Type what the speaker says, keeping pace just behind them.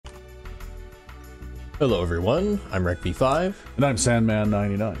Hello everyone, I'm RecV5, And I'm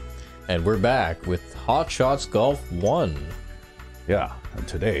Sandman99. and we're back with Hot Shots Golf 1. Yeah, and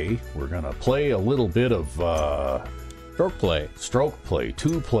today we're gonna play a little bit of Stroke play. stroke play,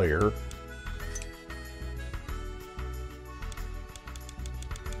 two-player.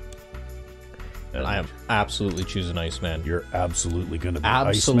 And I am absolutely choosing Iceman. You're absolutely gonna be Iceman.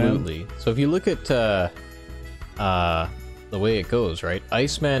 Absolutely. So if you look at the way it goes, right?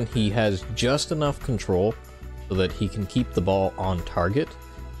 Iceman, he has just enough control so that he can keep the ball on target,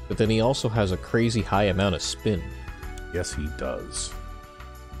 but then he also has a crazy high amount of spin. Yes, he does.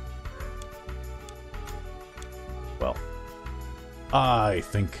 Well, I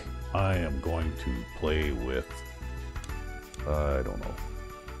think I am going to play with... I don't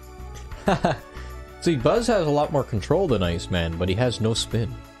know. See, Buzz has a lot more control than Iceman, but he has no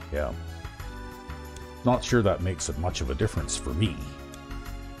spin. Yeah. Not sure that makes it much of a difference for me.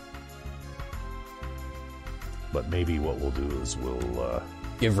 But maybe what we'll do is we'll...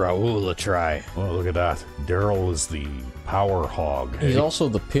 Give Raul a try. Oh, look at that. Daryl is the power hog. He's also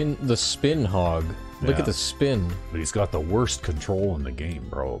the spin hog. Look Yeah. at the spin. But he's got the worst control in the game,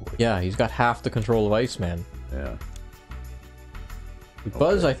 probably. Yeah, he's got half the control of Iceman. Yeah.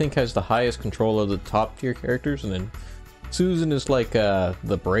 Buzz, I think, has the highest control of the top tier characters, and then Susan is like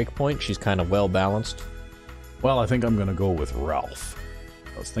the break point. She's kind of well balanced. Well, I think I'm going to go with Ralph.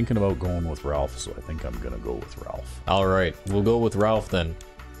 I was thinking about going with Ralph, so I think I'm going to go with Ralph. All right, we'll go with Ralph then.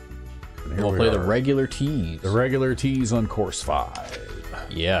 And here We'll we play the are. regular tees. The regular tees on course 5.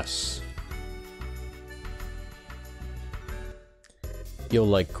 Yes. You'll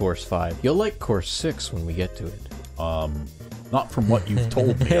like course 5. You'll like course 6 when we get to it. Not from what you've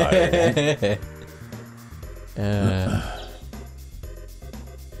told me, I won't.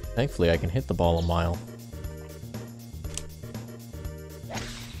 Thankfully, I can hit the ball a mile.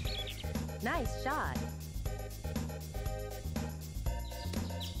 Nice shot.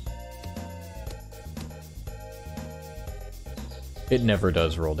 It never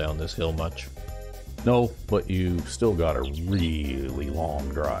does roll down this hill much. No, but you still got a really long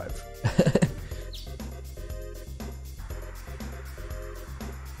drive.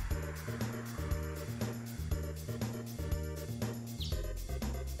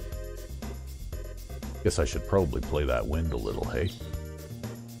 Guess I should probably play that wind a little, hey?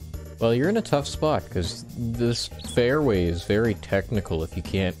 Well, you're in a tough spot because this fairway is very technical if you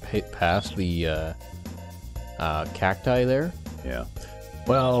can't hit past the cacti there. Yeah.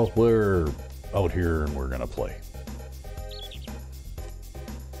 Well, we're out here and we're gonna play.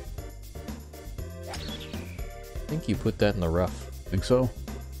 I think you put that in the rough. Think so?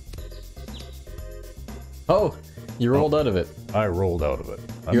 Oh, you rolled out of it. I rolled out of it.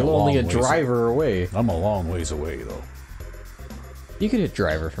 You're only a long ways- driver away. I'm a long ways away, though. You could hit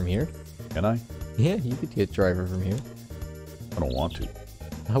driver from here. Can I? Yeah, you could hit driver from here. I don't want to.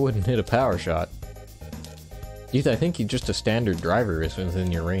 I wouldn't hit a power shot. I think just a standard driver is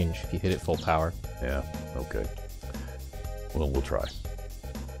within your range if you hit it full power. Yeah, okay. Well, we'll try.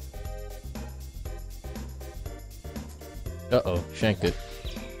 Uh-oh, shanked it.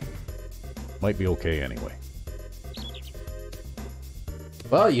 Might be okay anyway.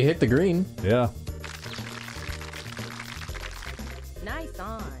 Well, you hit the green. Yeah, Nice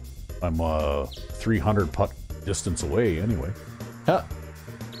on. I'm 300 putt distance away anyway. Huh.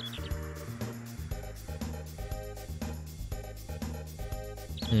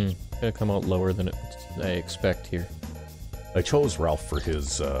 Gonna come out lower than I expect here. I chose Ralph for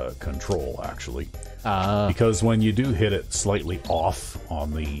his control, actually. Ah, Because when you do hit it slightly off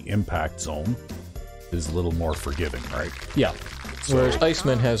on the impact zone, it's a little more forgiving, right? yeah. Whereas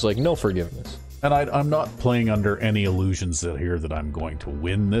Iceman has, like, no forgiveness. And I'm not playing under any illusions here that I'm going to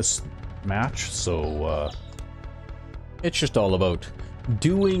win this match, so It's just all about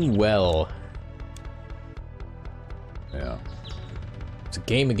doing well. yeah. It's a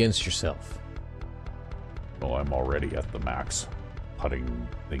game against yourself. Oh, I'm already at the max putting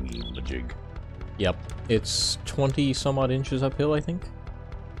thingy majig. Yep. It's 20 some odd inches uphill, I think.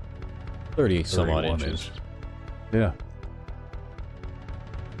 30 some odd 31 inches. inch. Yeah.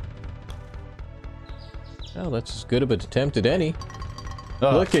 Oh, that's as good of an attempt at any.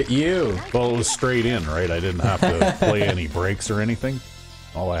 Oh, Look at you. well, it was straight in, right? I didn't have to play any breaks or anything.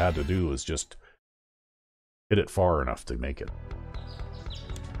 All I had to do was just hit it far enough to make it.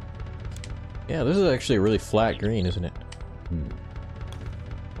 Yeah, this is actually a really flat green, isn't it?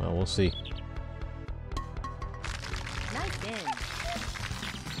 Well, we'll see. Nice in.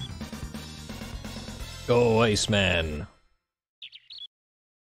 Go, Iceman.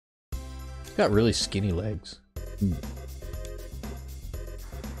 He's got really skinny legs.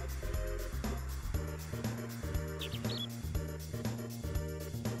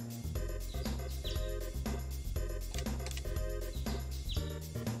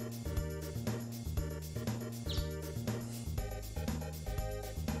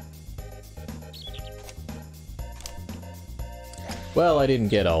 Well, I didn't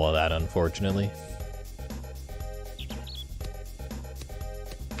get all of that, unfortunately.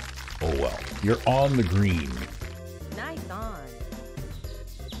 Oh well. You're on the green. Nice on.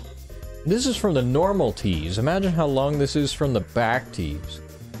 This is from the normal tees. Imagine how long this is from the back tees.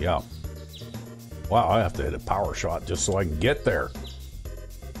 Yeah. Wow, I have to hit a power shot just so I can get there.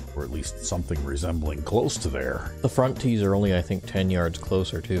 Or at least something resembling close to there. The front tees are only, I think, 10 yards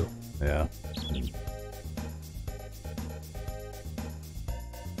closer, too. Yeah.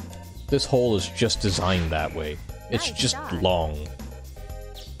 This hole is just designed that way. It's Nice just shot. long.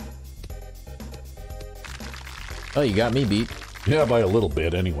 Oh, you got me beat. Yeah, by a little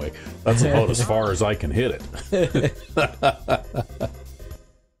bit anyway. That's about as far as I can hit it.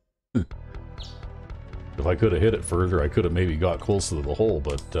 If I could have hit it further, I could have maybe got closer to the hole,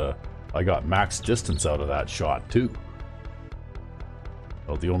 but I got max distance out of that shot too.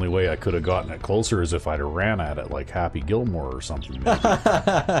 Well, the only way I could have gotten it closer is if I'd have ran at it like Happy Gilmore or something. Maybe.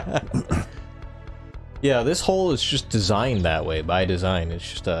 Yeah, this hole is just designed that way, by design. It's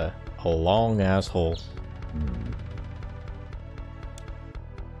just a long-ass hole.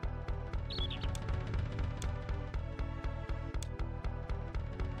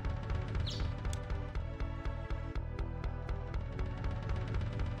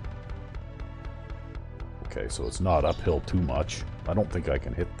 Okay, so it's not uphill too much. I don't think I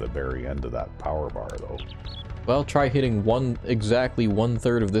can hit the very end of that power bar, though. Well, try hitting exactly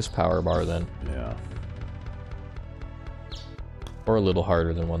 1/3 of this power bar then. Yeah. Or a little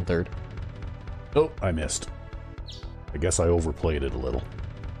harder than 1/3. Oh, I missed. I guess I overplayed it a little.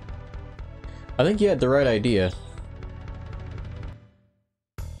 I think you had the right idea.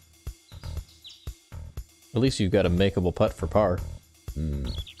 At least you've got a makeable putt for par.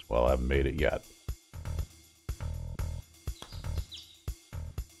 Well, I haven't made it yet.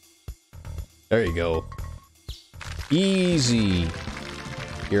 There you go. Easy.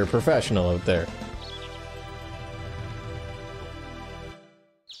 You're a professional out there.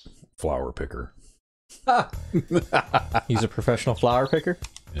 Flower picker. He's a professional flower picker?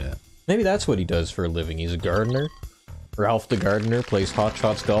 Yeah. Maybe that's what he does for a living. He's a gardener. Ralph the gardener plays Hot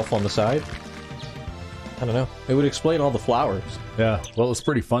Shots golf on the side. I don't know. It would explain all the flowers. Yeah, well, it's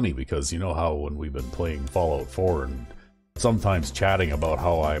pretty funny because you know how when we've been playing Fallout 4 and sometimes chatting about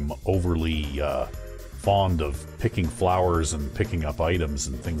how I'm overly fond of picking flowers and picking up items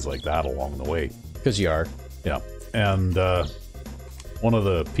and things like that along the way. Because you are. Yeah, and one of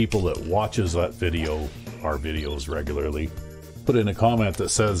the people that watches that video, our videos regularly, put in a comment that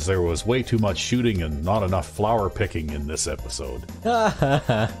says there was way too much shooting and not enough flower picking in this episode.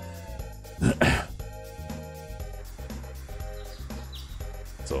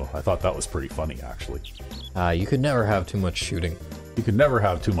 So I thought that was pretty funny, actually. You could never have too much shooting. You can never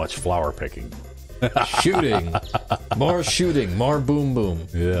have too much flower picking. Shooting! More shooting, more boom boom.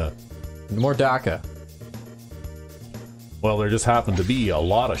 Yeah. More DACA. Well, there just happened to be a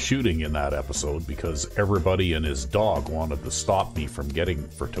lot of shooting in that episode because everybody and his dog wanted to stop me from getting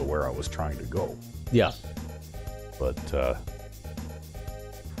to where I was trying to go. Yeah. But, oh,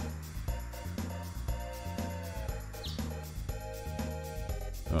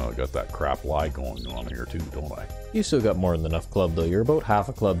 I got that crap lie going on here too, don't I? You still got more than enough club, though. You're about half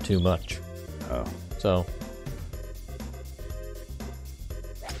a club too much. Oh. So.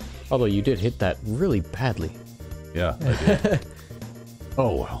 Although you did hit that really badly. Yeah, I did.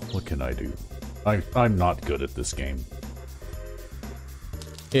 Oh, well, what can I do? I'm not good at this game.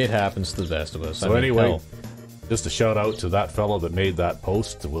 It happens to the best of us. So anyway, just a shout out to that fellow that made that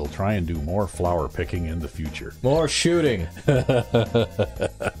post. We'll try and do more flower picking in the future. More shooting.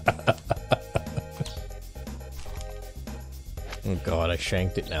 Oh god, I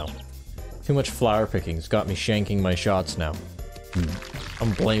shanked it now. Too much flower picking's got me shanking my shots now.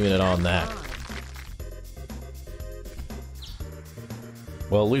 I'm blaming it on that.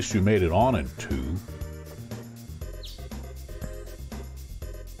 Well, at least you made it on in 2.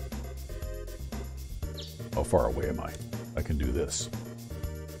 How far away am I? I can do this.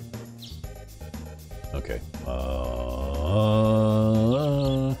 Okay.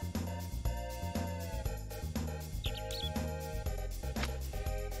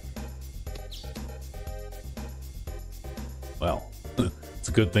 Well, it's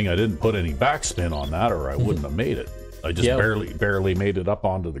a good thing I didn't put any backspin on that or I wouldn't have made it. I just Yep. barely made it up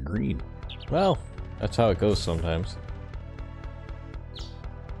onto the green. Well, that's how it goes sometimes.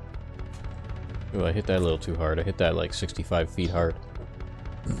 Ooh, I hit that a little too hard. I hit that like 65 feet hard.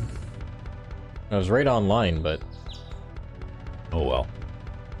 I was right on line, but... Oh well.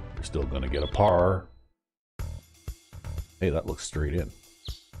 You're still gonna get a par. Hey, that looks straight in.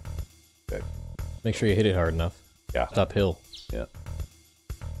 Okay. Make sure you hit it hard enough. Yeah. It's uphill. Yeah.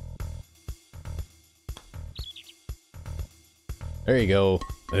 There you go.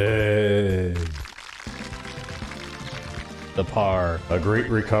 Hey. The par. A great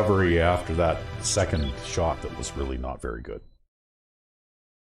recovery after that second shot that was really not very good.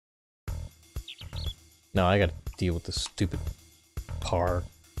 Now I gotta deal with this stupid par.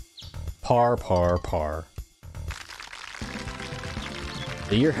 Par.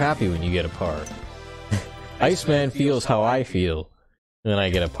 You're happy when you get a par. Iceman feels how I feel when I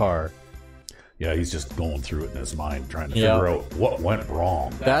get a par. Yeah, he's just going through it in his mind, trying to figure out what went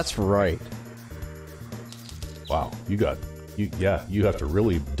wrong. That's right. Wow, you have to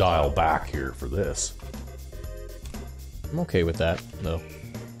really dial back here for this. I'm okay with that, though.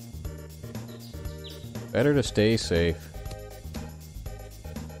 Better to stay safe.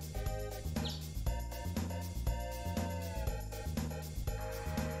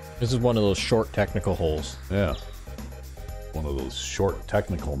 This is one of those short technical holes. Yeah. One of those short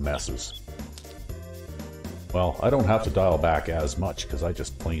technical messes. Well, I don't have to dial back as much because I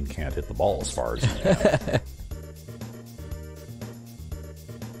just plain can't hit the ball as far as you can.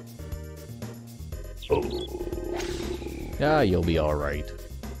 Yeah, you'll be alright.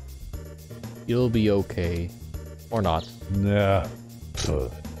 You'll be okay. Or not. Nah.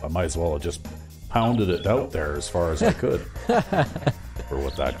 I might as well have just pounded it out there as far as I could. For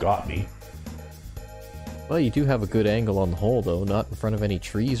what that got me. Well, you do have a good angle on the hole, though, not in front of any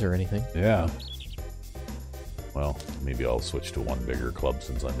trees or anything. Yeah. Well, maybe I'll switch to one bigger club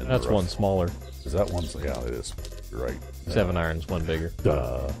since I'm in That's the rough. one smaller. Is that one? Yeah, it is. You're right. 7 irons, one bigger.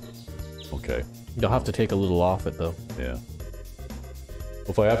 Duh. Okay. You'll have to take a little off it, though. Yeah. Well,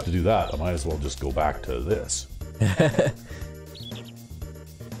 if I have to do that, I might as well just go back to this.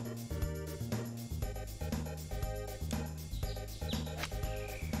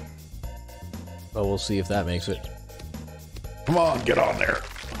 Well, we'll see if that makes it. Come on, get on there.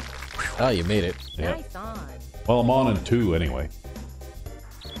 Oh, you made it. Yeah. Nice on. Well, I'm on in 2 anyway.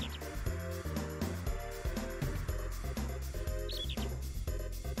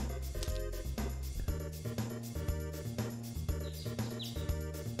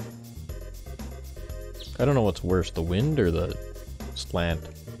 I don't know what's worse, the wind or the slant.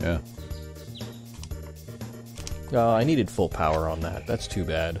 Yeah. I needed full power on that. That's too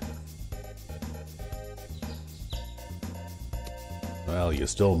bad. Well, you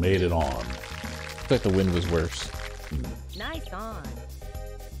still made it on. Looks like the wind was worse. Nice on.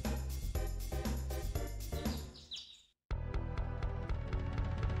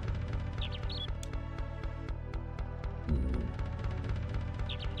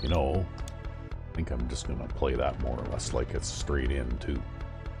 You know, I think I'm just gonna play that more or less like it's straight in too.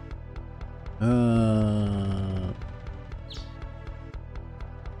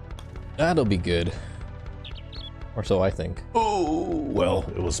 That'll be good. Or so I think. Oh, well,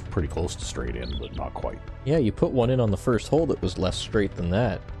 it was pretty close to straight in, but not quite. Yeah, you put one in on the first hole that was less straight than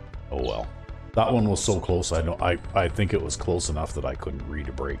that. Oh well. That one was so close, I think it was close enough that I couldn't read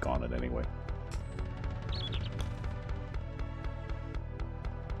a break on it anyway.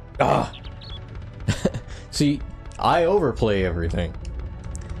 Ah! See, I overplay everything.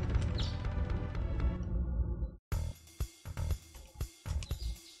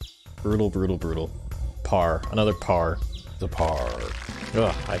 Brutal, brutal, brutal. Par. Another par. The par.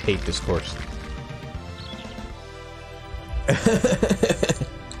 Ugh, I hate this course.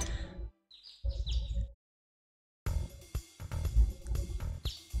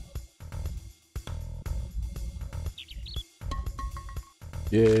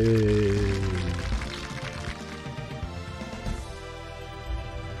 Yay!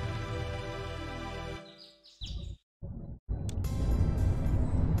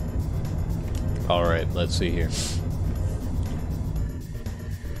 Alright, let's see here.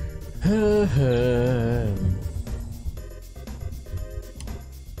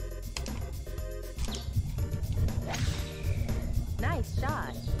 Nice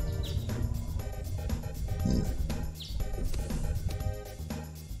shot.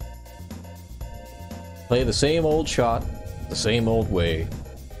 Play the same old shot, the same old way,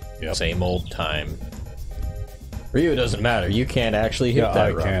 Yep. same old time. For you, it doesn't matter. You can't actually hit Yeah,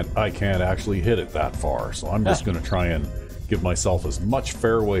 that round. I can't actually hit it that far, so I'm just going to try and give myself as much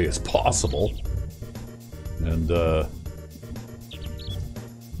fairway as possible. And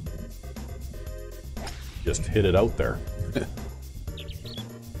just hit it out there.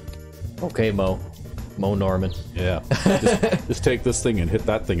 Okay, Mo Norman. Yeah. just take this thing and hit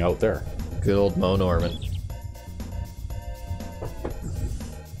that thing out there. Good old Mo Norman.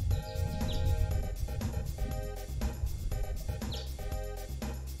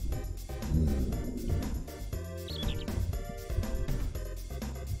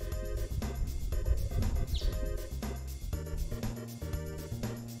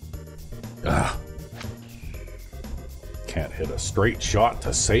 can't hit a straight shot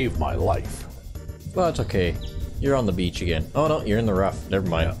to save my life. Well, it's okay. You're on the beach again. Oh no, you're in the rough. Never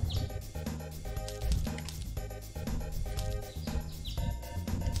mind. Yeah.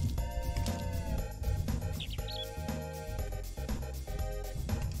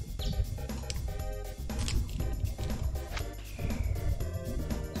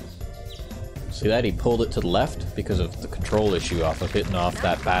 See that? He pulled it to the left because of the control issue off of hitting off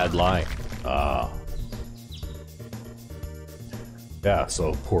that bad line. Ah. Yeah,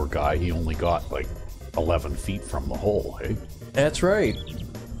 so poor guy, he only got like 11 feet from the hole, hey? That's right.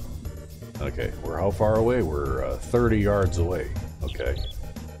 Okay, we're how far away? We're 30 yards away. Okay.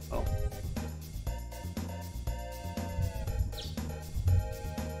 Oh.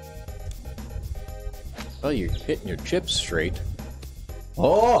 Well, you're hitting your chips straight.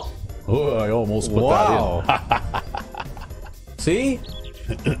 Oh! Oh, I almost put Wow. that See?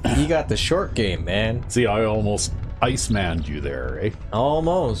 You got the short game, man. in. See, I almost Ice-manned you there, eh?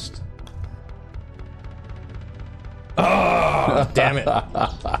 Almost. Oh, damn it.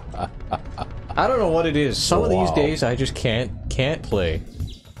 I don't know what it is. Some of these Wow. days I just can't play.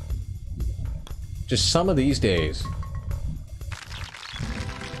 Just some of these days.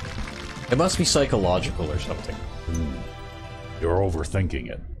 It must be psychological or something. You're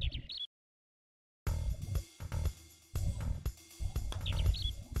overthinking it.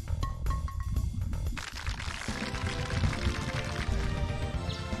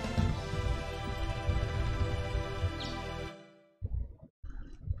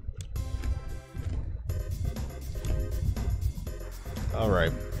 All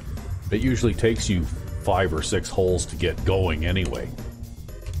right. It usually takes you 5 or 6 holes to get going anyway,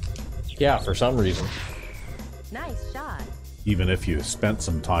 Yeah, for some reason. Nice shot. even if you spent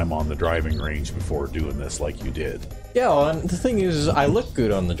some time on the driving range before doing this like you did. Yeah, well, and the thing is, I look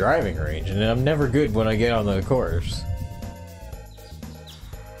good on the driving range, and I'm never good when I get on the course.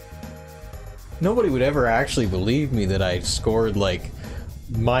 Nobody would ever actually believe me that I scored, like,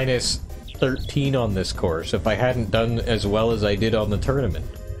 minus 13 on this course if I hadn't done as well as I did on the tournament.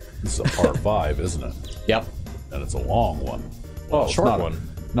 This is a par 5, isn't it? Yep. And it's a long one. Oh, it's short not one.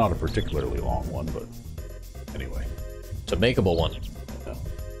 Not a particularly long one, but anyway. It's a makeable one. Yeah.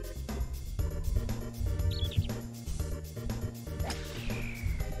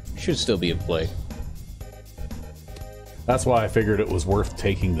 Should still be in play. That's why I figured it was worth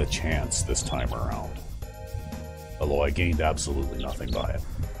taking the chance this time around. Although I gained absolutely nothing by it.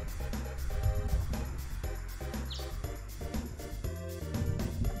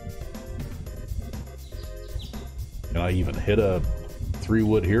 Can I even hit a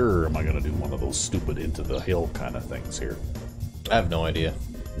 3-wood here, or am I going to do one of those stupid into the hill kind of things here? I have no idea.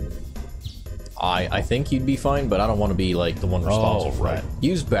 I think you'd be fine, but I don't want to be, like, the one responsible for right. that.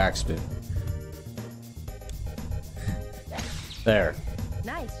 Use backspin. There.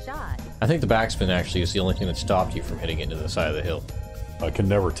 Nice shot. I think the backspin actually is the only thing that stopped you from hitting into the side of the hill. I can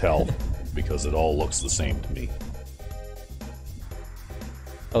never tell because it all looks the same to me.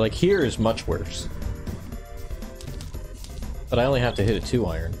 But, like, here is much worse. But I only have to hit a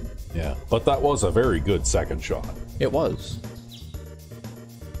 2-iron. Yeah, but that was a very good second shot. It was.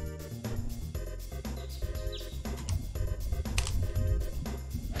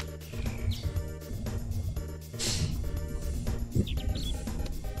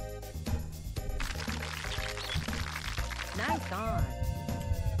 Nice on.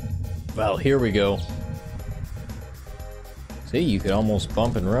 Well, here we go. See, you could almost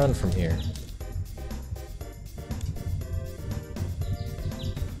bump and run from here.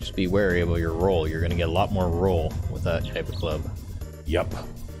 Just be wary about your roll. You're going to get a lot more roll with that type of club. Yep.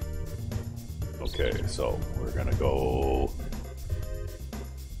 Okay, so we're gonna go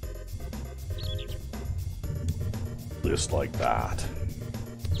just like that.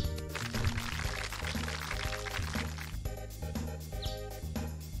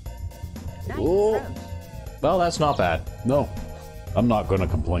 Nice Whoa. approach. Well, that's not bad. No, I'm not gonna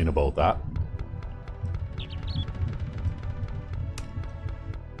complain about that.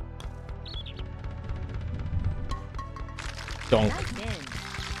 Don't. Nice in.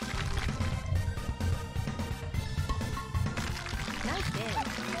 Nice in.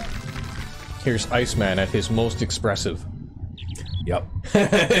 Here's Iceman at his most expressive. Yep.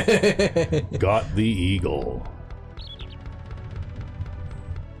 Got the eagle.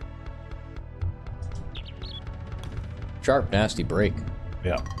 Sharp, nasty break.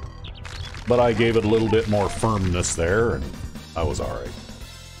 Yeah. But I gave it a little bit more firmness there, and I was alright.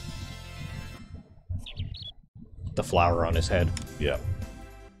 The flower on his head. Yeah.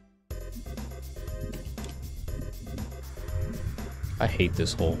 I hate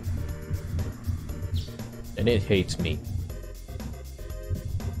this hole. And it hates me.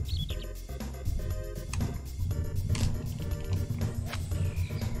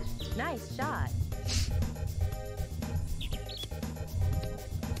 Nice shot.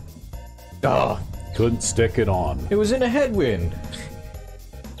 Oh, Couldn't stick it on. it was in a headwind.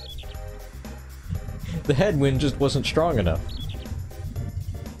 The headwind just wasn't strong enough.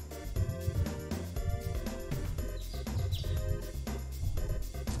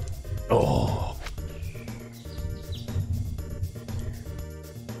 Oh.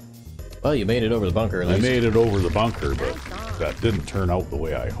 Well, you made it over the bunker at I least. made it over the bunker, but that didn't turn out the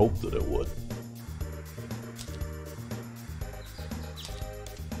way I hoped that it would.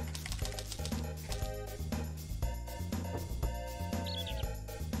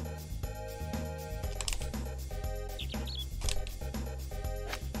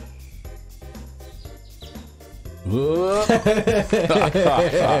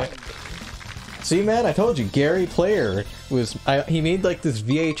 See, man, I told you, Gary Player was... he made, like, this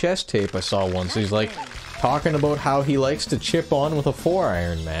VHS tape I saw once. He's, like, talking about how he likes to chip on with a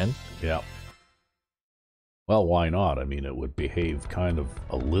 4-iron, man. Yeah. Well, why not? I mean, it would behave kind of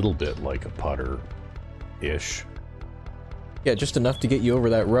a little bit like a putter-ish. Yeah, just enough to get you over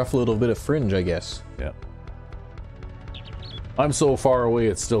that rough little bit of fringe, I guess. Yeah. I'm so far away,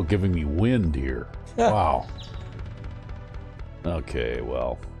 it's still giving me wind here. Wow. Okay,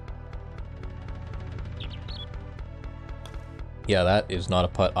 well... Yeah, that is not a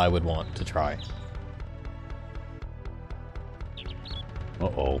putt I would want to try.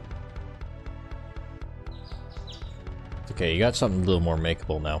 Uh-oh. It's okay, you got something a little more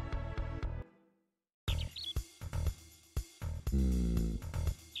makeable now.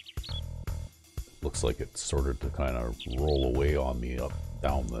 Looks like it started to kind of roll away on me up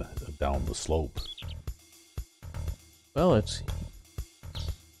down the slope. Well, it's...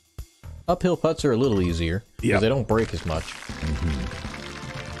 uphill putts are a little easier, because Yeah. they don't break as much.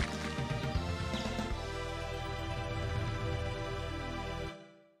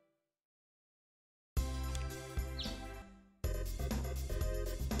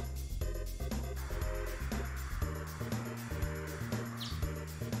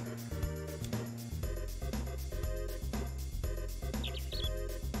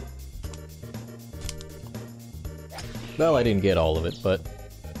 Well, I didn't get all of it, but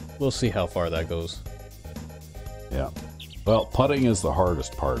we'll see how far that goes. Yeah. Well, putting is the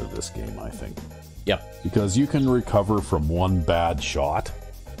hardest part of this game, I think. Yeah. Because you can recover from one bad shot,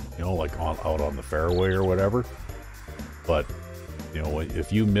 you know, like out on the fairway or whatever. But, you know,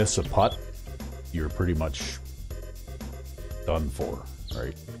 if you miss a putt, you're pretty much done for,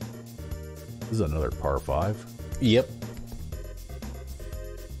 right? This is another par 5. Yep.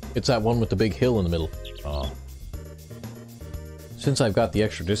 It's that one with the big hill in the middle. Since I've got the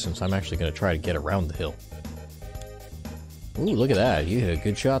extra distance, I'm actually going to try to get around the hill. Ooh, look at that. You hit a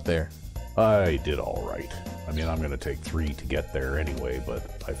good shot there. I did all right. I mean, I'm going to take 3 to get there anyway,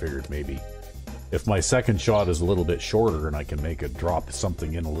 but I figured maybe if my second shot is a little bit shorter and I can make it drop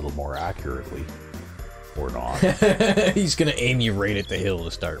something in a little more accurately, or not. He's going to aim you right at the hill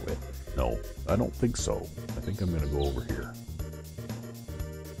to start with. No, I don't think so. I think I'm going to go over here.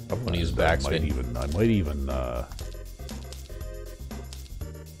 I'm going to use I backspin.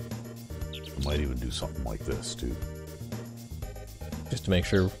 might even do something like this too. Just to make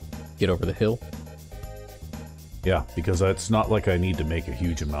sure, get over the hill. Yeah, because it's not like I need to make a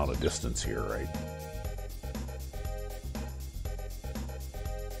huge amount of distance here, right?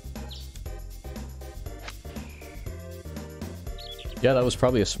 Yeah, that was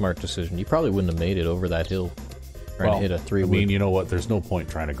probably a smart decision. You probably wouldn't have made it over that hill. Trying to hit a 3-wood. I mean, you know what? There's no point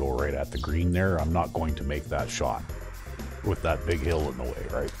trying to go right at the green there. I'm not going to make that shot with that big hill in the way,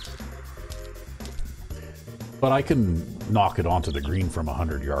 right? But I can knock it onto the green from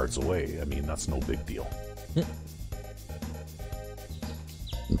 100 yards away. I mean, that's no big deal.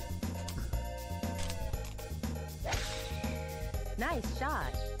 Nice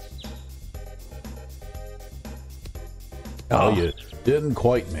shot. Well, you didn't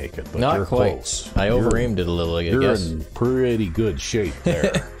quite make it, but Not you're quite. close. I You're- over-aimed it a little, I You're guess. in pretty good shape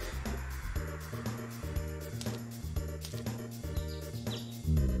there.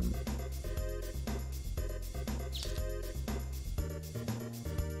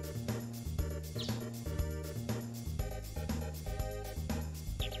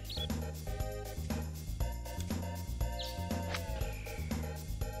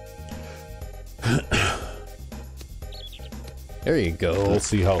 There you go. Let's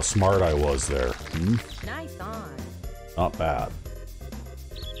see how smart I was there. Nice on. Not bad.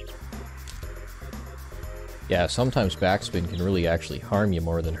 Yeah, sometimes backspin can really actually harm you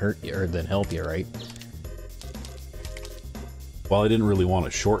more than hurt you, or than help you, right? Well, I didn't really want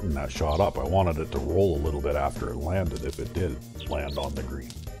to shorten that shot up. I wanted it to roll a little bit after it landed, if it did land on the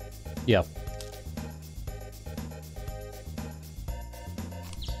green. Yep.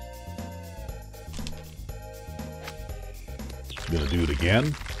 Gonna do it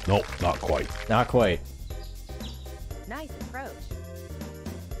again? Nope, not quite. Not quite. Nice approach.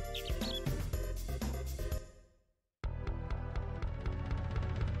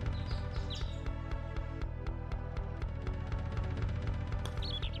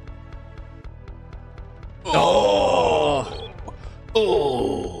 Oh!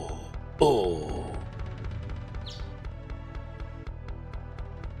 Oh! Oh!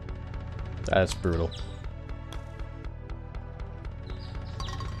 That's brutal.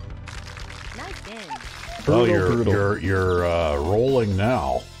 Nice in. Well, Brutal. you're rolling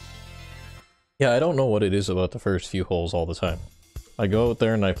now. Yeah, I don't know what it is about the first few holes all the time. I go out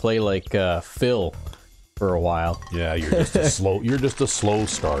there and I play like Phil for a while. Yeah, you're just a slow. You're just a slow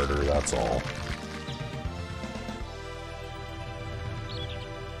starter. That's all.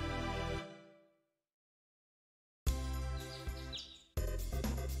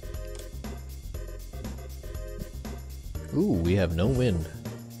 Ooh, we have no wind.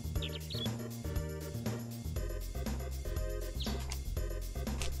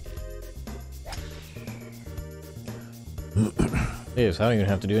 Yes, I don't even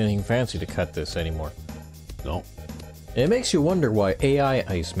have to do anything fancy to cut this anymore. No. It makes you wonder why AI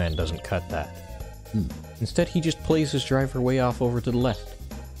Iceman doesn't cut that. Instead, he just plays his driver way off over to the left.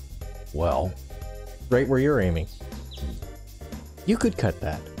 Well, Right where you're aiming. You could cut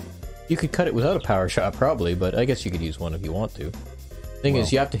that. You could cut it without a power shot, probably, but I guess you could use one if you want to. Thing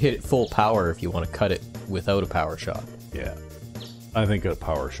is, you have to hit it full power if you want to cut it without a power shot. yeah. I think a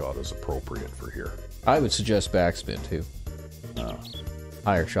power shot is appropriate for here. I would suggest backspin, too.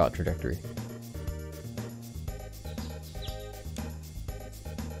 Higher shot trajectory.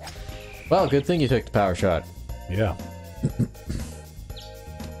 Well, good thing you took the power shot. Yeah.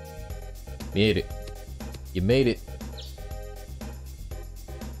 You made it. You made it.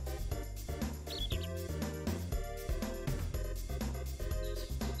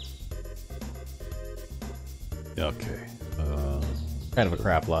 Okay. Kind of a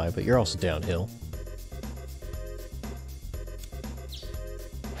crap lie, but you're also downhill.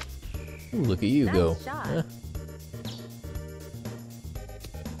 Ooh, look at you Nice go. shot. Huh.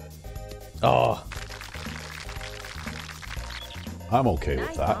 Oh, I'm okay with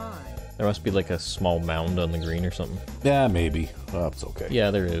Nice that. on. there must be like a small mound on the green or something. Yeah, maybe. That's okay.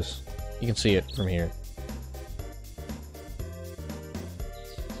 Yeah, there is. You can see it from here.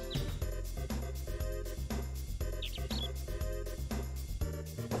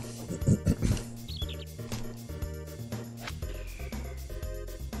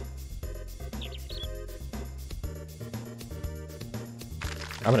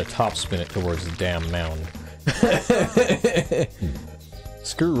 I'm gonna top spin it towards the damn mound.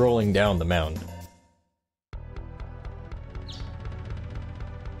 Screw rolling down the mound.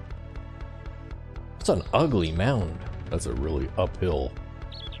 It's an ugly mound. That's a really uphill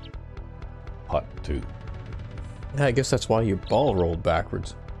putt, too. Yeah, I guess that's why your ball rolled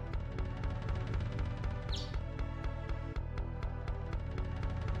backwards.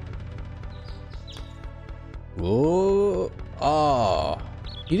 Whoa! Ah,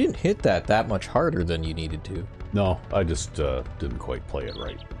 you didn't hit that much harder than you needed to. No, I just didn't quite play it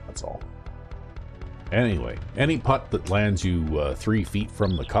right. That's all. Anyway, any putt that lands you 3 feet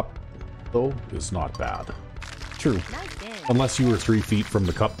from the cup, though, is not bad. True. Nice in. Unless you were 3 feet from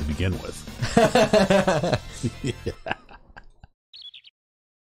the cup to begin with.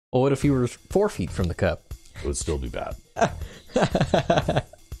 Well, what if you were 4 feet from the cup? It would still be bad.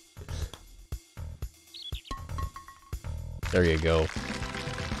 There you go.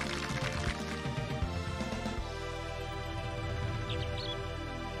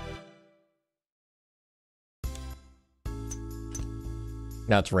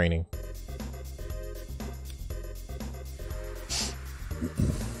 Now it's raining.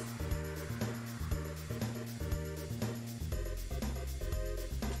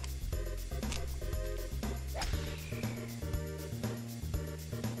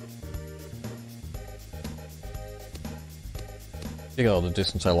 Look at all the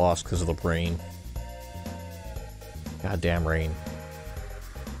distance I lost because of the rain. Goddamn rain.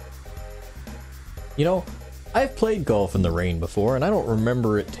 You know, I've played golf in the rain before, and I don't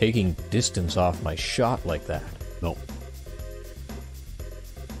remember it taking distance off my shot like that. No.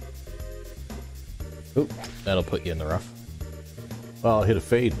 Oop, that'll put you in the rough. Well, I'll hit a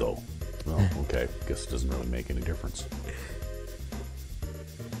fade, though. Well, okay. Guess it doesn't really make any difference.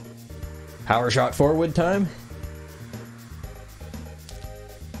 Power shot forward time?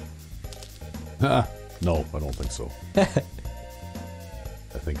 No, I don't think so.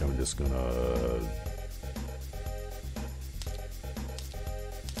 think I'm just gonna...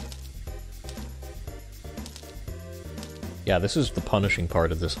 Yeah, this is the punishing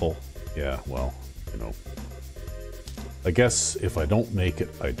part of this hole. Yeah, well, you know. I guess if I don't make it,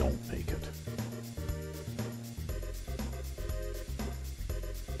 I don't make it.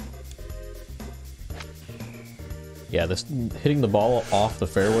 Yeah, this hitting the ball off the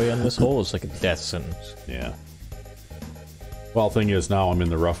fairway on this hole is like a death sentence. Yeah. Well, thing is, now I'm in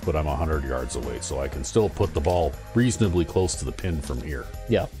the rough, but I'm 100 yards away, so I can still put the ball reasonably close to the pin from here.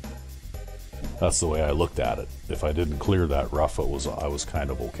 Yeah. That's the way I looked at it. If I didn't clear that rough, I was kind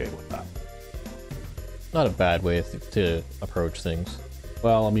of okay with that. Not a bad way to approach things.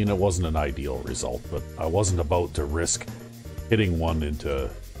 Well, I mean, it wasn't an ideal result, but I wasn't about to risk hitting one into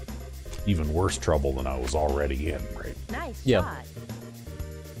even worse trouble than I was already in, right? Nice Yeah. shot.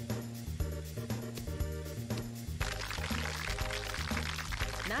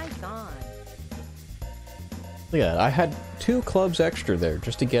 Nice on. Look at that. I had 2 clubs extra there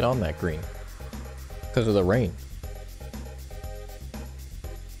just to get on that green. Because of the rain.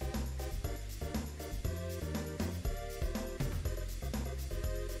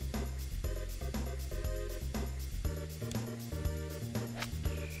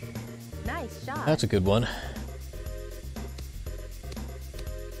 Nice shot. That's a good one.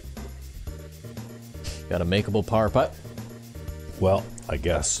 Got a makeable par putt. Well, I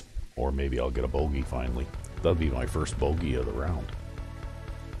guess. Or maybe I'll get a bogey finally. That'll be my first bogey of the round.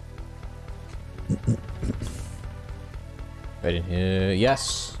 Right in here.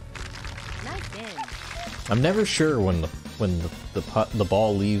 Yes. Nice in. I'm never sure when the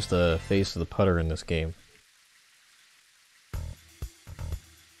ball leaves the face of the putter in this game.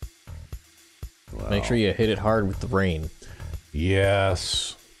 Wow. Make sure you hit it hard with the rain.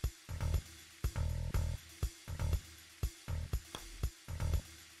 Yes.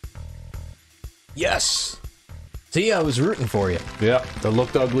 Yes. See, I was rooting for you. Yeah, it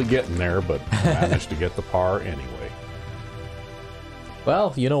looked ugly getting there, but I managed to get the par anyway.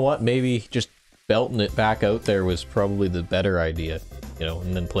 Well, you know what? Maybe just belting it back out there was probably the better idea, you know,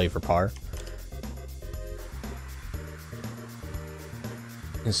 and then play for par.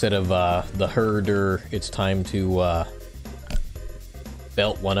 Instead of the herder, it's time to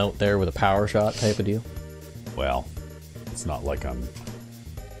belt one out there with a power shot type of deal. Well, it's not like I'm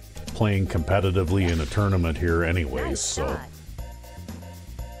playing competitively in a tournament here anyways, Nice so... shot.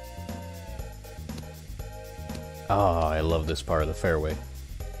 Oh, I love this part of the fairway.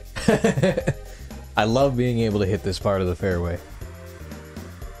 I love being able to hit this part of the fairway.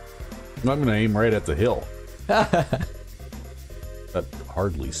 I'm going to aim right at the hill. That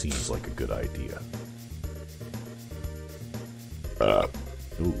hardly seems like a good idea.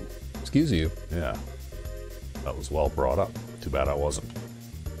 Ooh, Excuse you. yeah. That was well brought up. Too bad I wasn't.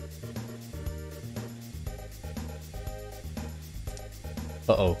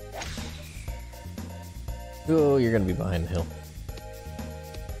 Uh-oh. Oh, you're gonna be behind the hill.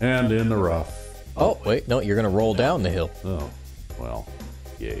 And in the rough. Oh, wait, no, you're gonna roll down the hill. Oh, well,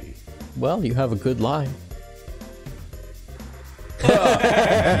 yay. Well, you have a good line.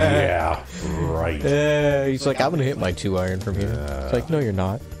 Yeah, right. He's like, I'm gonna hit my 2-iron from here. It's like, no, you're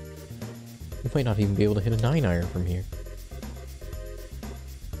not. You might not even be able to hit a 9-iron from here.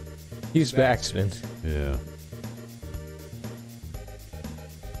 Use backspin. Yeah.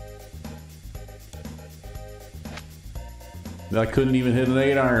 I couldn't even hit an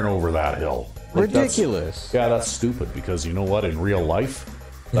 8-iron over that hill. Like, Ridiculous. Yeah, that's stupid because you know what? In real life,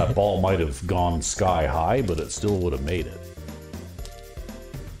 that ball might have gone sky high, but it still would have made it.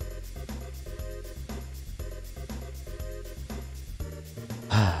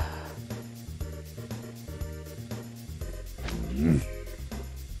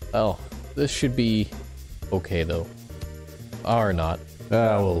 Oh, this should be okay though. Or not.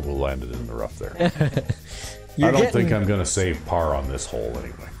 We'll land it in the rough there. I don't think I'm going to save par on this hole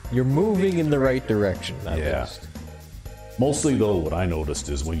anyway. You're moving in the right direction, at Yeah. least. Mostly, though, what I noticed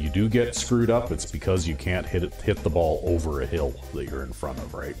is when you do get screwed up, it's because you can't hit the ball over a hill that you're in front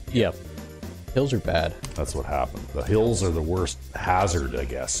of, right? Yep. Hills are bad. That's what happened. The hills are the worst hazard, I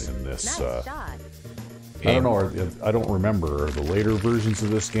guess, in this. Nice shot. I don't know. I don't remember. Are the later versions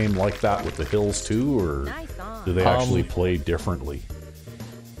of this game like that with the hills too, or Nice on. do they actually play differently?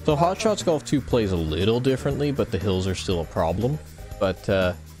 So Hot Shots Golf 2 plays a little differently, but the hills are still a problem.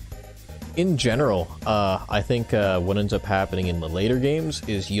 But in general, I think what ends up happening in the later games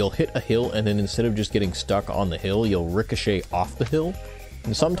is you'll hit a hill, and then instead of just getting stuck on the hill, you'll ricochet off the hill.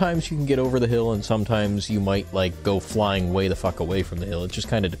 And sometimes you can get over the hill, and sometimes you might like go flying way the fuck away from the hill. It just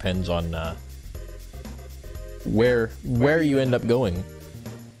kind of depends on where you end up going.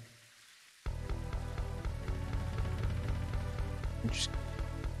 Just...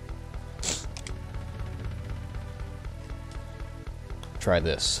 Try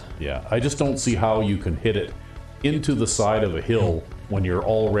this. Yeah, I just don't see how you can hit it into the side of a hill when you're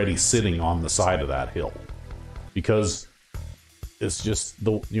already sitting on the side of that hill. Because it's just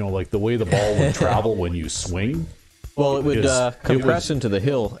the like the way the ball would travel when you swing. Well, it would compress into the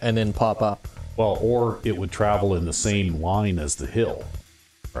hill and then pop up. Well, or it would travel in the same line as the hill,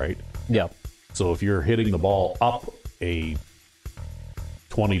 right? Yeah. So if you're hitting the ball up a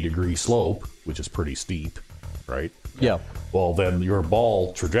 20-degree slope, which is pretty steep, right? Yeah. Well, then your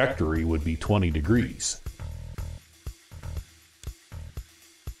ball trajectory would be 20 degrees.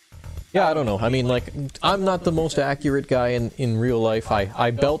 Yeah, I don't know. I mean, like, I'm not the most accurate guy in real life.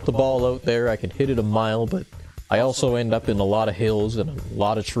 I belt the ball out there. I can hit it a mile, but I also end up in a lot of hills and a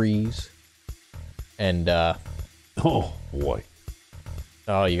lot of trees. And, Oh, boy.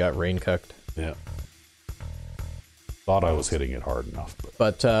 oh, you got rain cooked. Yeah. Thought I was hitting it hard enough.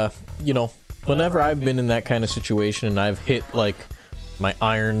 But You know, whenever I've been in that kind of situation and I've hit, like, my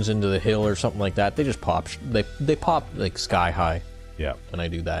irons into the hill or something like that, they just pop. They pop, like, sky high yeah. when I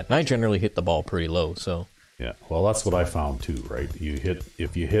do that. And I generally hit the ball pretty low, so... Yeah, well, that's what I found too, right?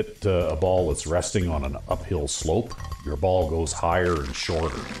 If you hit a ball that's resting on an uphill slope, your ball goes higher and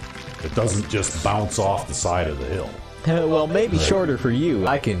shorter. It doesn't just bounce off the side of the hill. Well, maybe shorter for you.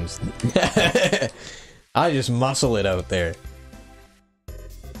 I can... I just muscle it out there.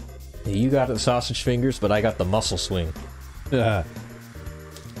 You got the sausage fingers, but I got the muscle swing. Yeah.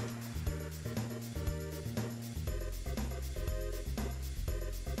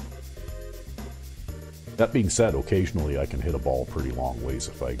 That being said, occasionally I can hit a ball pretty long ways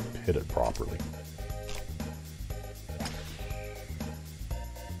if I hit it properly.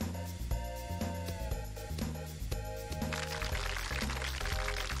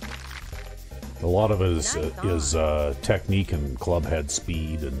 A lot of it is technique and club head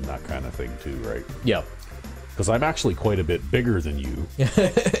speed and that kind of thing too, right? Yeah. Because I'm actually quite a bit bigger than you,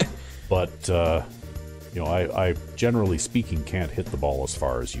 but I generally speaking can't hit the ball as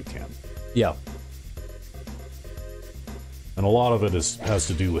far as you can. Yeah. And a lot of it has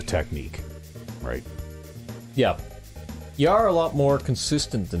to do with technique, right? Yeah. You are a lot more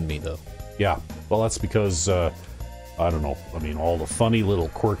consistent than me, though. Yeah. Well, that's because, I don't know. I mean, all the funny little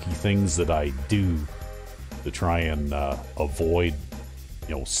quirky things that I do to try and avoid,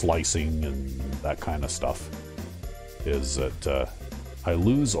 slicing and that kind of stuff is that I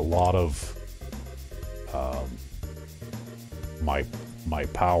lose a lot of my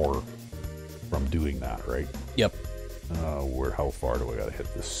power from doing that, right? Yep. How far do I gotta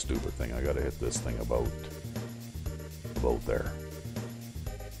hit this stupid thing? I gotta hit this thing about there.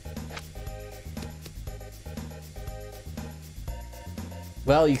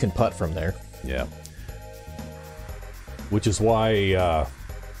 Well, you can putt from there. Yeah. Which is why,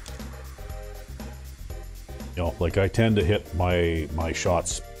 I tend to hit my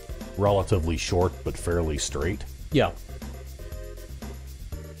shots relatively short but fairly straight. Yeah.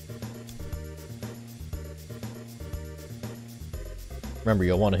 Remember,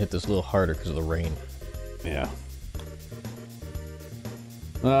 you'll want to hit this a little harder because of the rain. Yeah.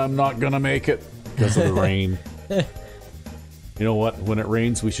 I'm not gonna make it because of the rain. You know what? When it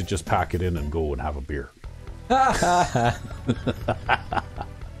rains, we should just pack it in and go and have a beer.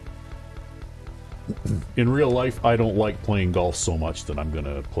 In real life, I don't like playing golf so much that I'm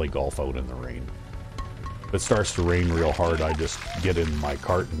gonna play golf out in the rain. If it starts to rain real hard, I just get in my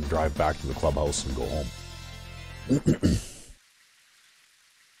cart and drive back to the clubhouse and go home.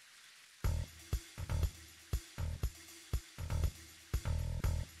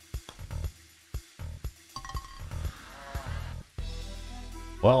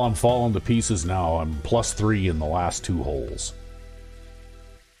 Well, I'm falling to pieces now. I'm +3 in the last 2 holes.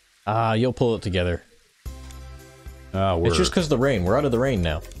 You'll pull it together. It's It's just because of the rain. We're out of the rain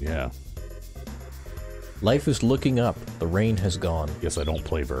now. Yeah. Life is looking up. The rain has gone. Guess I don't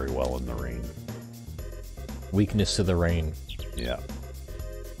play very well in the rain. Weakness to the rain. Yeah.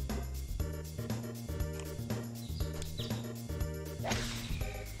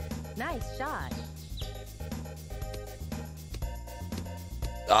 Nice shot.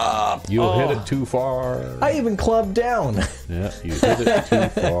 You hit it too far. I even clubbed down. Yeah, you hit it too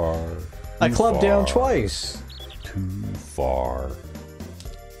far. I Too clubbed down far. twice. Too far.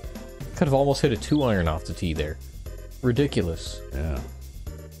 Could have almost hit a 2-iron off the tee there. Ridiculous. Yeah.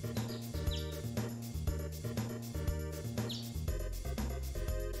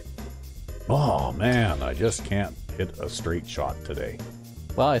 Oh man, I just can't hit a straight shot today.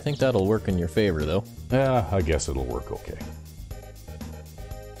 Well, I think that'll work in your favor, though. Yeah, I guess it'll work okay.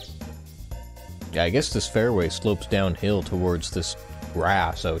 Yeah, I guess this fairway slopes downhill towards this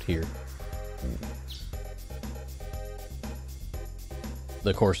grass out here.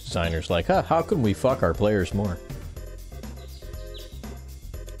 The course designer's like, huh, how can we fuck our players more?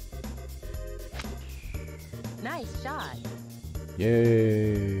 Nice shot.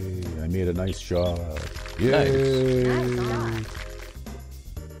 Yay! I made a nice shot. Yay! Nice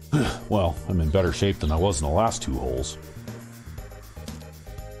shot. Well, I'm in better shape than I was in the last 2 holes.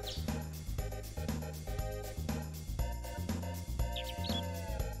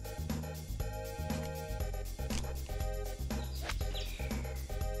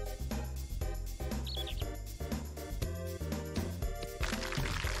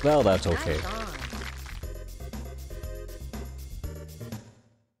 Well, that's okay. Nice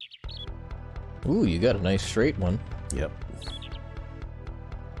on. Ooh, you got a nice straight one. Yep.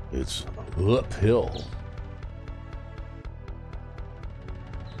 It's uphill.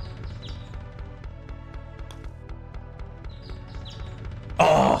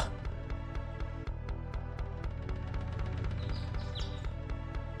 Ah!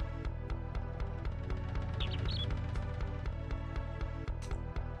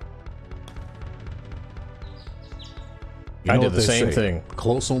 You I know did what the they same say, thing.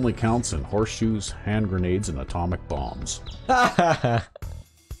 Close only counts in horseshoes, hand grenades, and atomic bombs.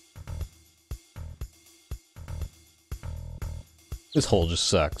 This hole just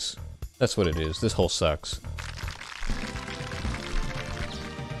sucks. That's what it is. This hole sucks.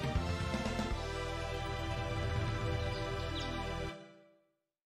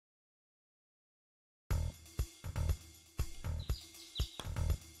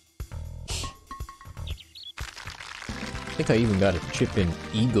 I think I even got a chip-in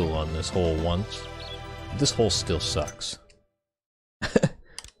eagle on this hole once. This hole still sucks.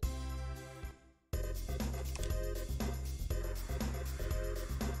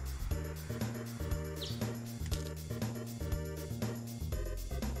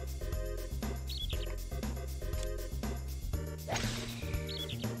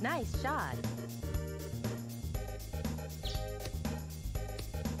 Nice shot.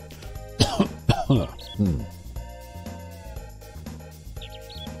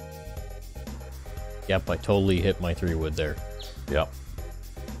 Yep, I totally hit my 3-wood there. Yep.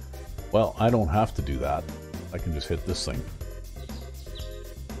 Well, I don't have to do that. I can just hit this thing.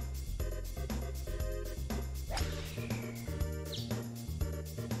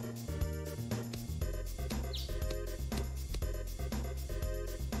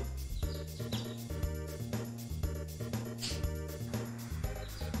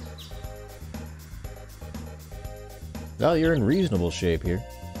 Well, you're in reasonable shape here.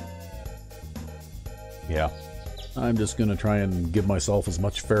 Yeah. I'm just going to try and give myself as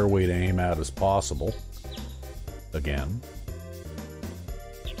much fairway to aim at as possible. Again.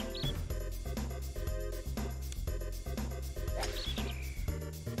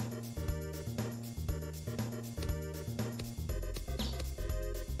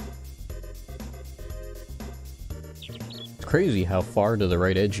 It's crazy how far to the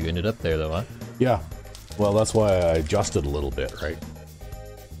right edge you ended up there, though, huh? Yeah. Well, that's why I adjusted a little bit, right?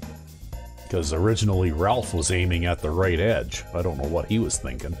 Because originally Ralph was aiming at the right edge. I don't know what he was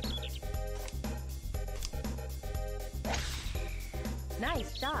thinking.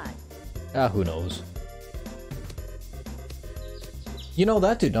 Nice shot. Ah, who knows? You know,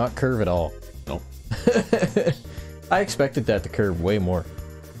 that did not curve at all. No. I expected that to curve way more.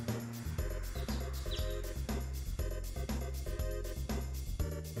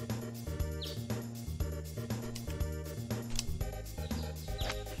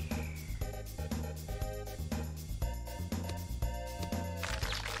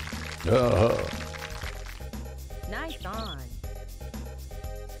 Nice on.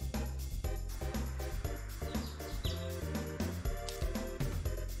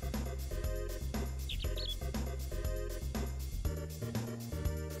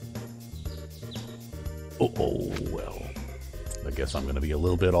 Oh, well. I guess I'm going to be a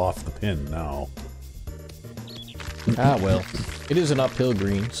little bit off the pin now. Ah, well. It is an uphill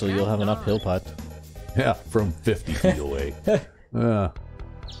green, so you'll have an uphill putt. Yeah, from 50 feet away.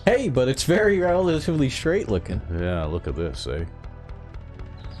 Hey, but it's very relatively straight looking. Yeah, look at this, eh?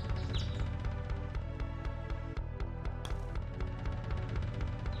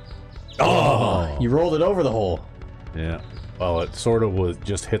 Oh, you rolled it over the hole. Yeah. Well, it sort of was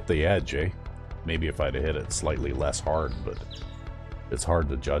just hit the edge, eh? Maybe if I'd have hit it slightly less hard, but it's hard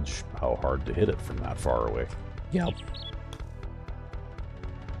to judge how hard to hit it from that far away. Yep.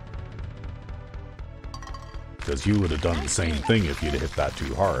 Because you would have done the same thing if you'd hit that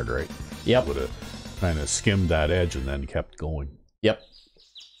too hard, right? Yep. Would have kind of skimmed that edge and then kept going. Yep.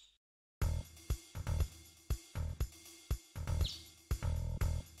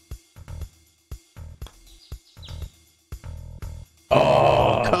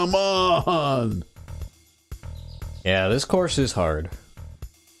 Oh, come on! Yeah, this course is hard.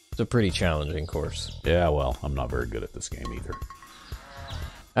 It's a pretty challenging course. Yeah, well, I'm not very good at this game either.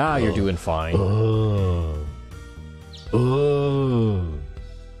 Ah, you're doing fine.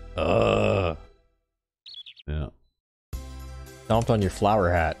 Yeah, Stomped on your flower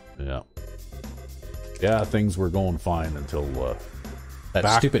hat. yeah. Yeah, things were going fine until That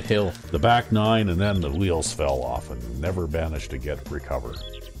Back- stupid hill. the back nine, and then the wheels fell off and never managed to recover.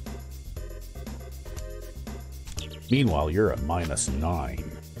 Meanwhile, you're at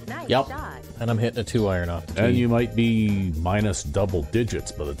 -9. Nice Yep. shot. And I'm hitting a 2-iron off the tee. And you might be minus double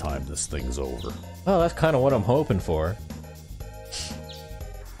digits by the time this thing's over. Oh, that's kind of what I'm hoping for.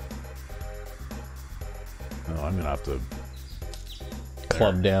 Oh, I'm gonna have to.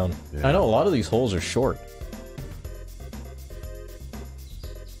 Club down. Yeah. I know a lot of these holes are short.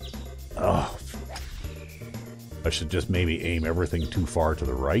 Oh, I should just maybe aim everything too far to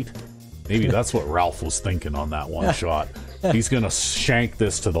the right. Maybe that's what Ralph was thinking on that one shot. He's gonna shank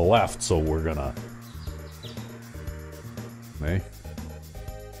this to the left, so we're gonna. Hey.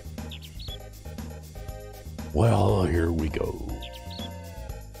 Well, here we go.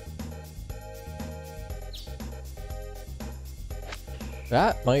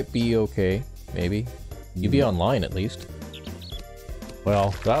 That might be okay. Maybe. You'd be online at least.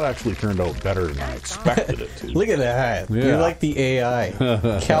 Well, that actually turned out better than I expected it to. Look at that. Yeah. You're like the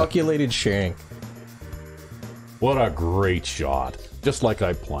AI. Calculated shank. What a great shot. Just like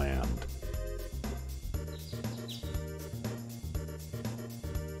I planned.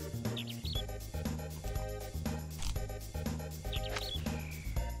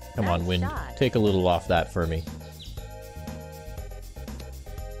 Come on, Nice wind. shot. Take a little off that for me.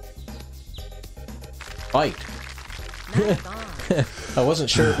 Bite. Nice on. I wasn't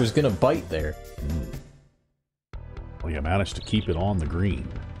sure it was gonna bite there. Well, you managed to keep it on the green.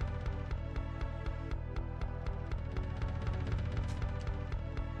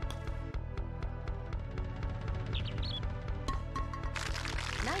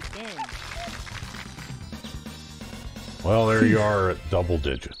 Nice in. Well, there you are at double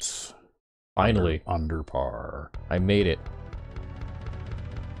digits. Finally, Under par. I made it.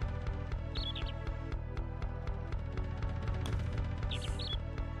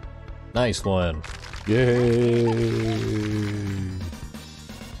 Nice one, Yay!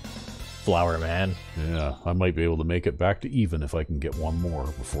 Flower Man. Yeah, I might be able to make it back to even if I can get one more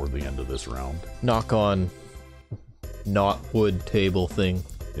before the end of this round. Knock on not wood table thing.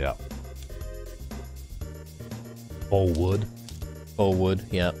 Yeah. Full wood. Faux wood,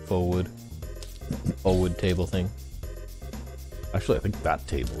 yeah, faux wood. Faux wood table thing. Actually, I think that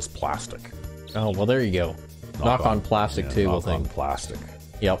table is plastic. Oh, well, there you go. Knock on plastic yeah, table knock thing. on plastic.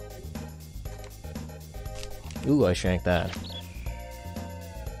 Yep. Ooh, I shanked that.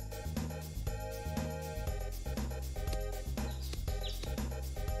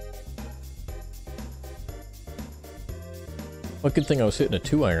 What good thing I was hitting a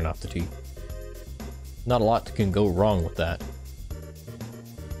 2-iron off the tee. Not a lot can go wrong with that.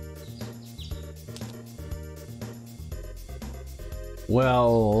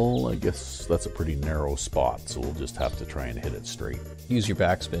 Well, I guess that's a pretty narrow spot, so we'll just have to try and hit it straight. Use your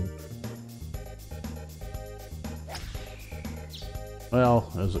backspin.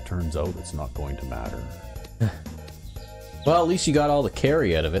 Well, as it turns out, it's not going to matter. Well, at least you got all the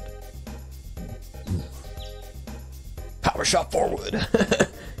carry out of it. Power shot forward.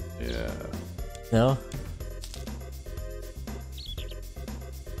 Yeah. No?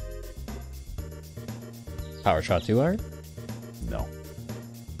 Power shot 2-iron? No.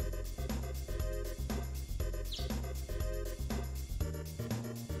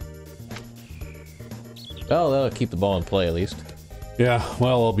 Well, that'll keep the ball in play at least. Yeah,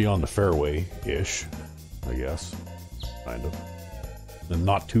 well, I'll be on the fairway-ish, I guess. Kind of. And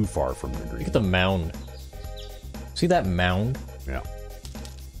not too far from the Look green. at the mound. See that mound? Yeah.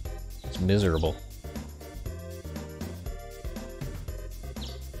 It's miserable.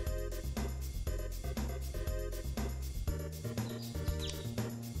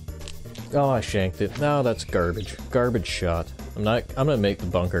 Oh, I shanked it. No, that's garbage. Garbage shot. I'm gonna make the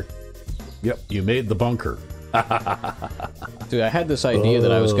bunker. Yep, you made the bunker. Dude, I had this idea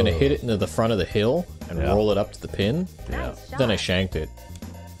that I was gonna hit it into the front of the hill and Yeah. roll it up to the pin. Nice shot. Then I shanked it.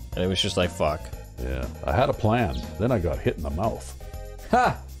 And it was just like, fuck. Yeah, I had a plan. Then I got hit in the mouth.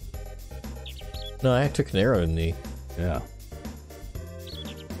 Ha! No, I took an arrow in the... Yeah.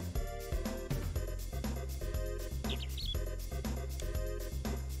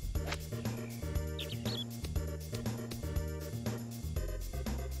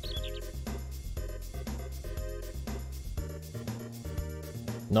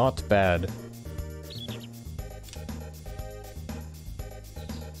 Not bad.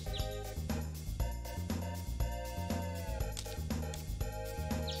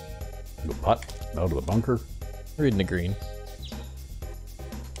 Go putt out of the bunker. Reading the green.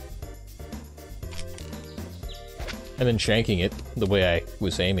 And then shanking it the way I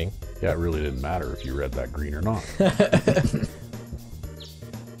was aiming. Yeah, it really didn't matter if you read that green or not.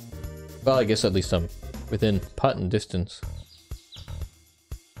 Well, I guess at least I'm within putting distance.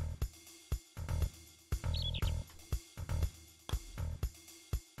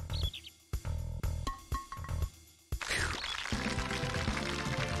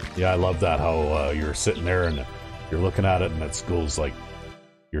 Yeah, I love that how you're sitting there and you're looking at it and it goes like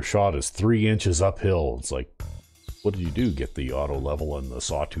your shot is 3 inches uphill. It's like, what did you do? Get the auto level and the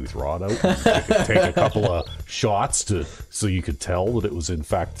sawtooth rod out and take a couple of shots so you could tell that it was in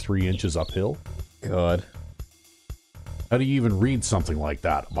fact 3 inches uphill? God. How do you even read something like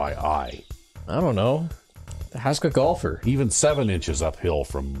that by eye? I don't know. Ask a golfer. Even 7 inches uphill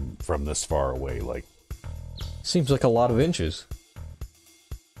from this far away, like. Seems like a lot of inches.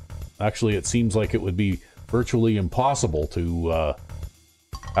 Actually, it seems like it would be virtually impossible to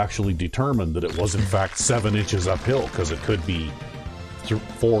actually determine that it was in fact 7 inches uphill, because it could be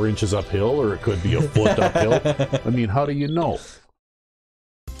 4 inches uphill or it could be a foot uphill. I mean, how do you know?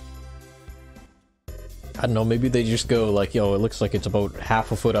 I don't know, maybe they just go like, yo, it looks like it's about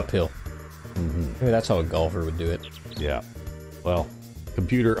half a foot uphill. Maybe that's how a golfer would do it. Yeah. Well,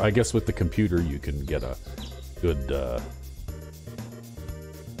 computer, I guess with the computer you can get a good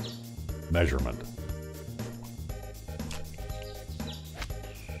measurement.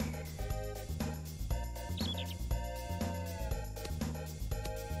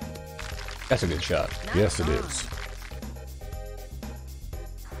 That's a good shot. Yes, it is.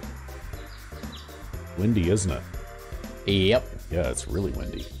 Windy, isn't it? Yep. Yeah, it's really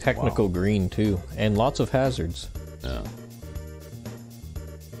windy. Technical Wow. green, too. And lots of hazards. Yeah.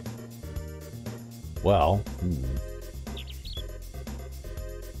 Well,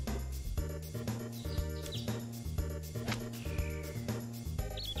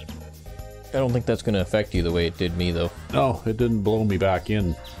 I don't think that's going to affect you the way it did me, though. no, it didn't blow me back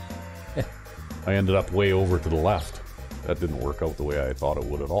in. I ended up way over to the left. That didn't work out the way I thought it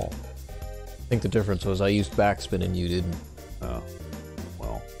would at all. I think the difference was I used backspin and you didn't. Oh,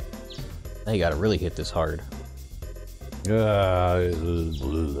 well. Now you gotta really hit this hard. Yeah.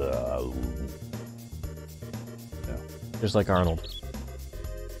 Just like Arnold.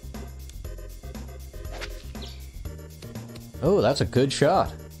 Oh, that's a good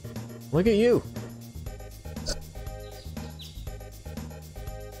shot. Look at you.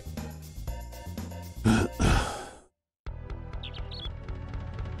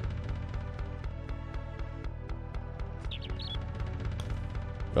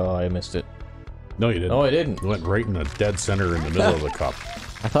 Oh, I missed it. No, you didn't. No, I didn't. It went right in the dead center in the middle of the cup.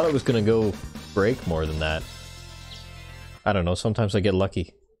 I thought it was gonna go break more than that. I don't know, sometimes I get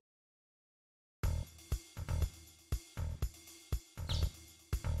lucky.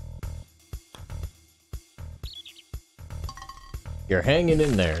 You're hanging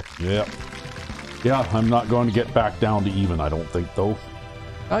in there. Yep. Yeah, I'm not going to get back down to even, I don't think, though.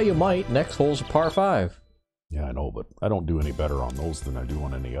 Oh, you might. Next hole's a par 5. Yeah, I know, but I don't do any better on those than I do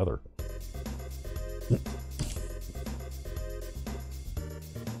on any other.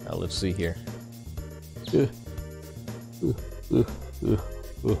 Now, let's see here.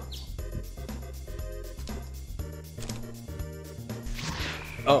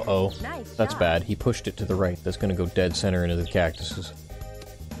 Uh-oh. Nice That's shot. bad. He pushed it to the right. That's gonna go dead center into the cactuses.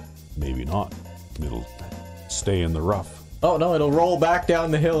 Maybe not. It'll stay in the rough. Oh, no, it'll roll back down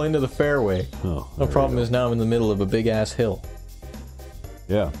the hill into the fairway. Oh, The problem is now I'm in the middle of a big-ass hill.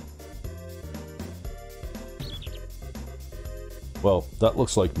 Yeah. Well, that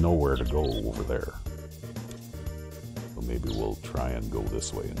looks like nowhere to go over there. So maybe we'll try and go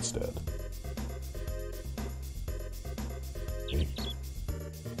this way instead. Okay.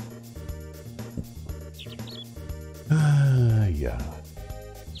 Yeah.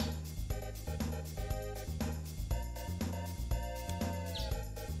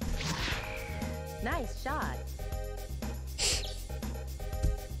 Nice shot.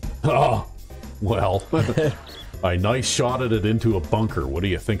 Oh, well. I nice shotted it into a bunker. What do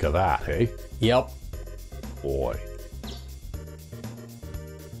you think of that, hey? Yep. Boy.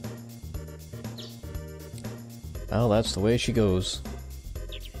 Well, that's the way she goes.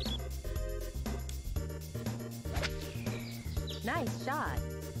 Nice shot.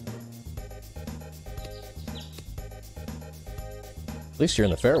 At least you're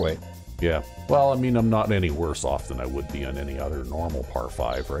in the fairway. Yeah. Well, I mean, I'm not any worse off than I would be on any other normal par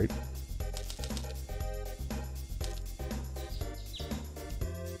 5, right?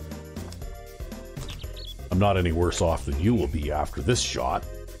 I'm not any worse off than you will be after this shot.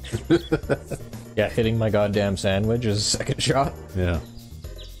 Yeah, hitting my goddamn sandwich is a second shot. Yeah.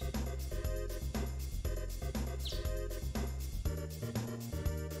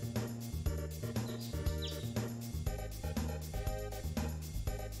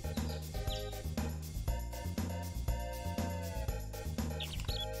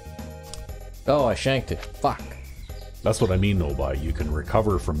 Oh, I shanked it. Fuck. That's what I mean, though, by you can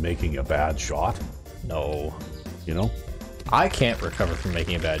recover from making a bad shot, No. you know? I can't recover from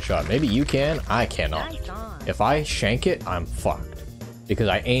making a bad shot. Maybe you can, I cannot. Nice on. If I shank it, I'm fucked. Because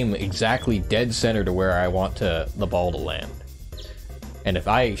I aim exactly dead center to where I want the ball to land. And if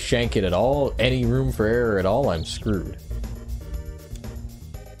I shank it at all, any room for error at all, I'm screwed.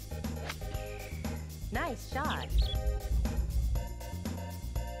 Nice shot.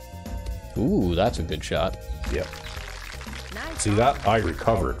 Ooh, that's a good shot. Yep. Nice See on. that? I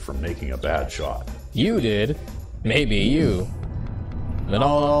recovered from making a bad shot. You did. Maybe you. Then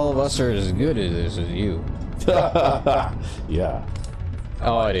all of us are as good as you. Yeah.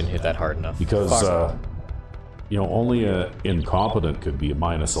 Oh, I didn't hit that hard enough. Because, Fuck. you know, only a incompetent could be a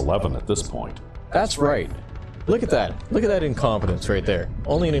 -11 at this point. That's right. Look at that. Look at that incompetence right there.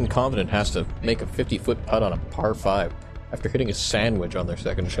 Only an incompetent has to make a 50-foot putt on a par 5 after hitting a sandwich on their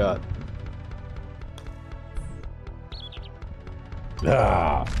second shot.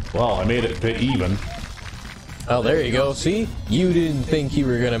 Ah, well, I made it even. Oh, there you go. See? You didn't think you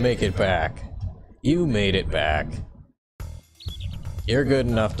were gonna make it back. You made it back. You're good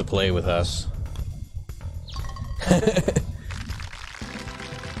enough to play with us.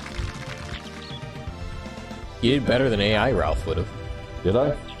 You did better than AI Ralph would have. Did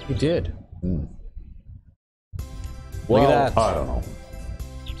I? You did. Well, Look at that. I don't know.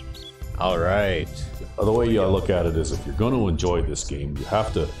 All right. The way I look at it is if you're going to enjoy this game, you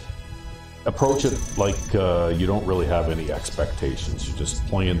have to approach it like you don't really have any expectations. You're just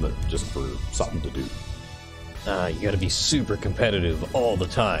playing just for something to do. You gotta be super competitive all the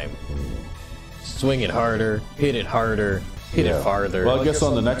time. Swing it harder, hit it farther. Well, I guess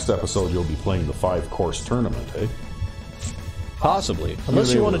on the next episode you'll be playing the 5-course tournament, eh? Possibly. Unless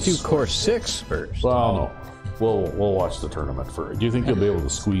You'll you be want able to to do course 6 first. Well, no. We'll watch the tournament first. Do you think you'll be able to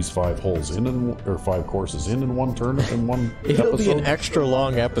squeeze 5 holes in or 5 courses in one tournament in one It'll episode? be an extra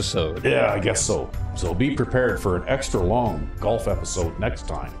long episode. Yeah, I guess so. So be prepared for an extra long golf episode next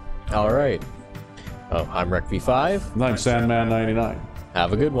time. Alright. Oh, I'm RecV5. And I'm Sandman99.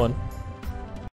 Have a good one.